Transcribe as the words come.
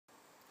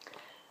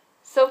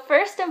So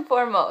first and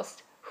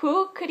foremost,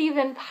 who could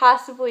even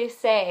possibly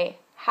say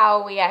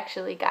how we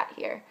actually got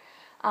here?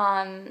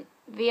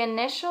 The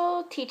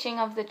initial teaching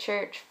of the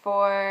church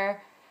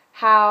for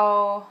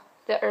how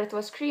the earth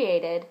was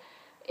created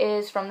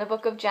is from the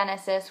book of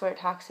Genesis, where it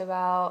talks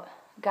about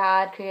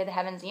God created the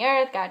heavens and the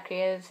earth, God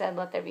said,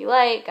 let there be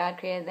light, God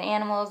created the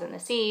animals and the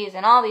seas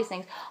and all these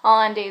things,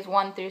 all on days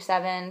 1 through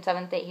 7,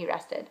 seventh day he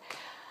rested.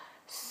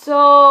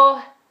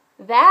 So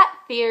that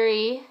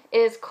theory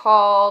is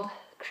called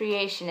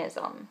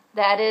creationism.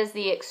 That is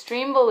the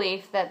extreme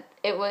belief that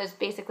it was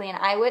basically an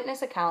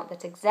eyewitness account.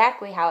 That's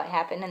exactly how it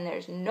happened, and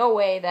there's no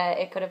way that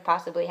it could have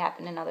possibly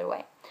happened another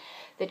way.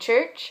 The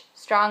church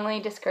strongly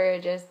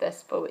discourages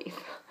this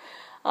belief.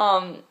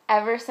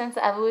 Ever since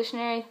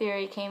evolutionary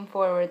theory came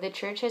forward, the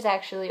church has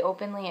actually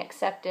openly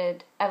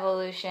accepted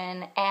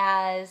evolution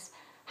as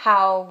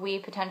how we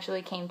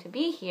potentially came to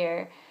be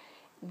here.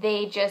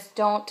 They just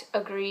don't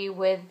agree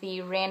with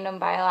the random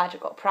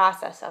biological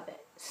process of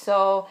it.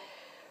 So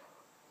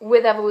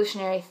with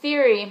evolutionary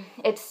theory,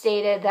 it's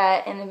stated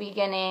that in the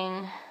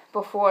beginning,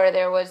 before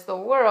there was the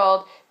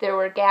world, there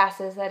were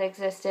gases that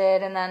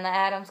existed, and then the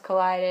atoms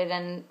collided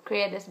and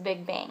created this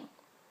big bang.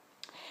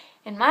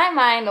 In my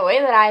mind, the way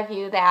that I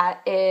view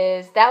that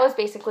is that was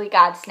basically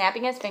God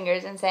snapping his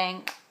fingers and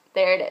saying,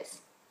 there it is.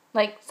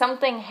 Like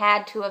something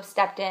had to have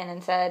stepped in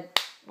and said,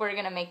 we're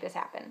going to make this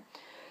happen.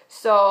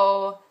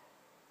 So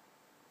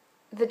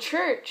the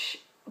church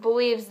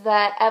believes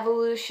that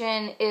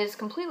evolution is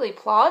completely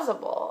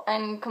plausible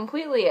and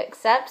completely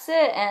accepts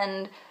it,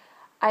 and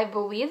I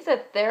believe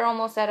that they're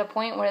almost at a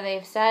point where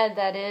they've said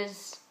that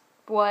is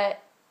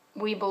what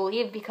we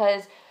believe,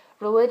 because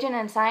religion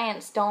and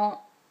science don't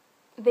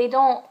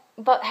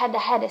butt head to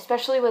head,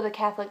 especially with the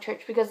Catholic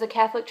Church, because the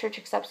Catholic Church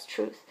accepts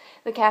truth.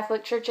 The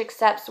Catholic Church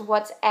accepts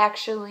what's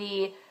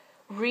actually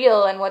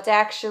real and what's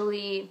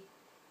actually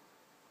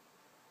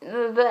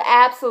the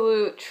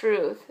absolute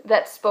truth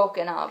that's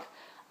spoken of.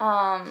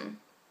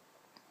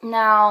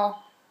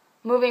 Now,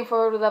 moving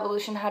forward with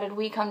evolution, how did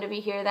we come to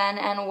be here then,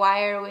 and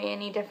why are we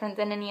any different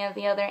than any of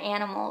the other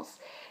animals?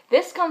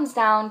 This comes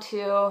down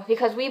to,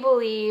 because we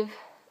believe,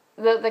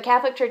 the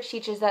Catholic Church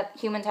teaches that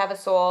humans have a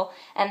soul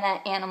and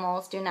that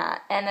animals do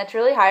not. And that's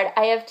really hard.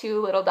 I have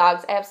 2 little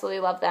dogs. I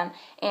absolutely love them.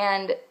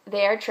 And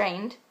they are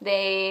trained.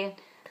 They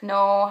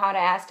know how to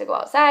ask to go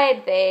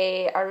outside.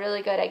 They are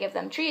really good. I give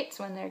them treats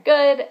when they're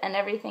good and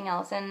everything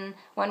else. And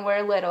when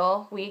we're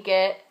little, we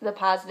get the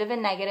positive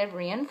and negative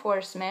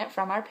reinforcement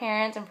from our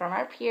parents and from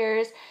our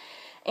peers.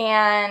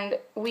 And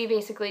we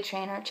basically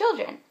train our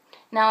children.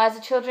 Now, as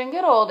the children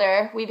get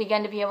older, we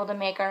begin to be able to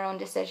make our own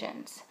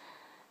decisions.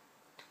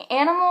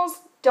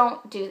 Animals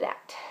don't do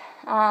that.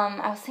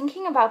 I was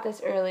thinking about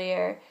this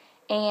earlier,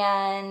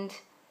 and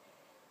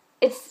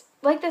it's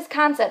like this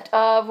concept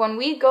of when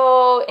we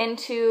go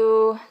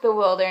into the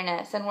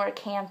wilderness and we're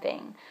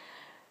camping,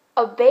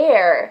 a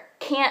bear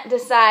can't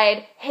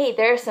decide, hey,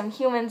 there's some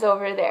humans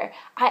over there.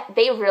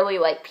 They really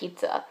like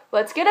pizza.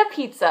 Let's get a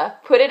pizza,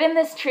 put it in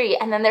this tree,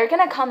 and then they're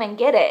going to come and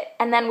get it,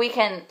 and then we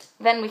can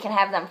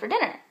have them for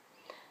dinner.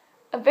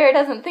 A bear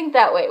doesn't think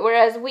that way,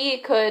 whereas we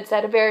could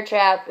set a bear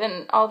trap,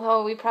 and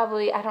although we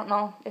probably, I don't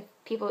know if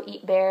people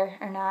eat bear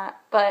or not,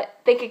 but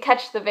they could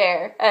catch the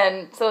bear,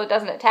 and so it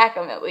doesn't attack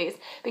them at least,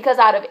 because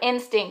out of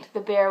instinct,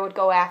 the bear would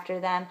go after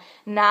them,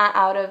 not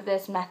out of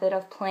this method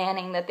of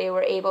planning that they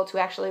were able to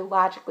actually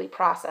logically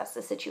process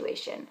the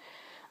situation.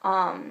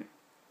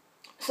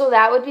 So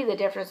that would be the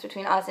difference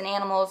between us and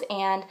animals,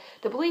 and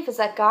the belief is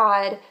that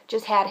God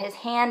just had his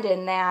hand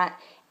in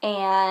that,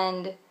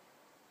 and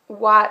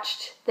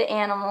watched the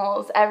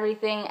animals,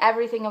 everything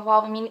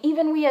evolve. I mean,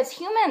 even we as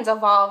humans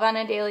evolve on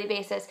a daily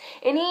basis.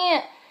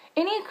 Any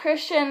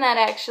Christian that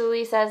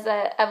actually says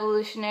that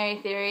evolutionary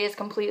theory is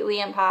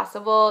completely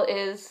impossible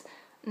is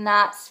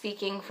not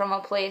speaking from a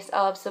place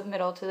of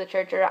submittal to the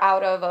church, or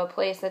out of a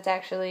place that's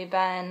actually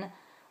been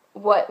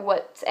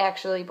what's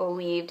actually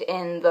believed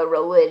in the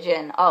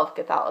religion of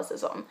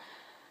Catholicism.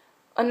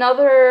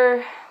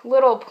 Another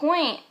little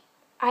point,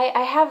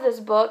 I have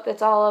this book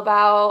that's all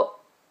about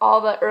all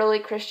the early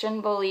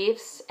Christian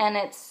beliefs, and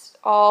it's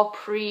all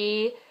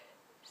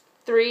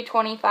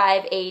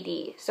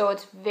pre-325 AD, so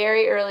it's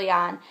very early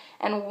on.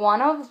 And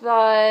one of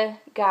the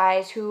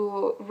guys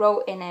who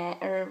wrote in it,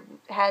 or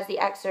has the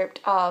excerpt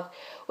of,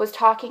 was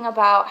talking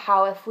about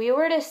how if we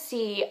were to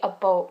see a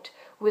boat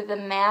with the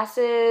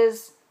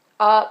masses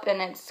up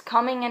and it's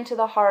coming into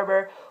the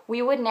harbor,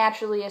 we would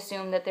naturally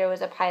assume that there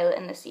was a pilot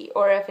in the seat.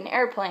 Or if an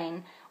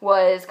airplane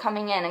was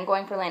coming in and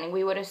going for landing,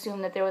 we would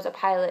assume that there was a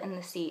pilot in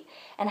the seat.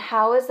 And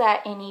how is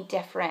that any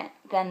different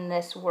than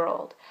this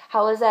world?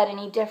 How is that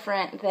any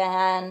different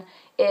than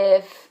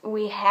if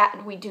we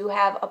do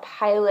have a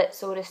pilot,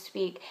 so to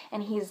speak,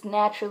 and he's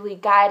naturally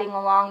guiding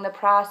along the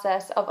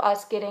process of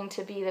us getting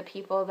to be the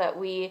people that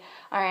we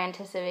are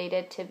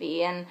anticipated to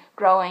be, and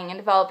growing and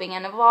developing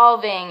and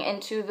evolving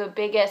into the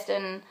biggest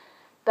and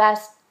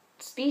best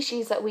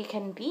species that we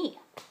can be.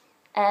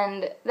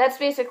 And that's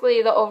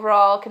basically the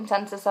overall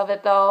consensus of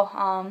it, though.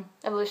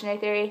 Evolutionary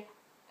theory,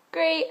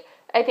 great.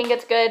 I think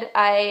it's good.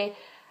 I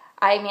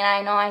I mean,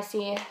 I know I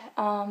see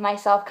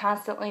myself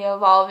constantly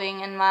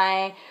evolving in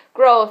my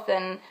growth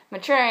and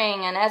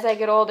maturing, and as I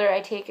get older,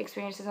 I take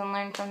experiences and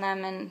learn from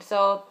them, and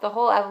so the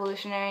whole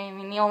evolutionary, I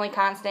mean, the only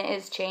constant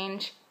is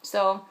change.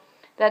 So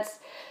that's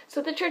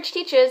what the church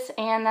teaches,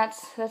 and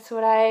that's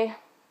what I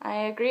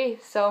agree.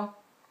 So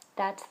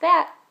that's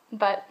that.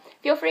 But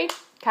feel free,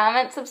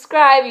 comment,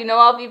 subscribe. You know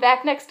I'll be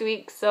back next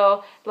week,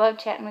 so love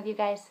chatting with you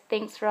guys.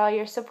 Thanks for all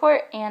your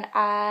support, and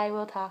I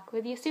will talk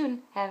with you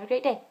soon. Have a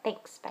great day.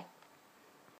 Thanks. Bye.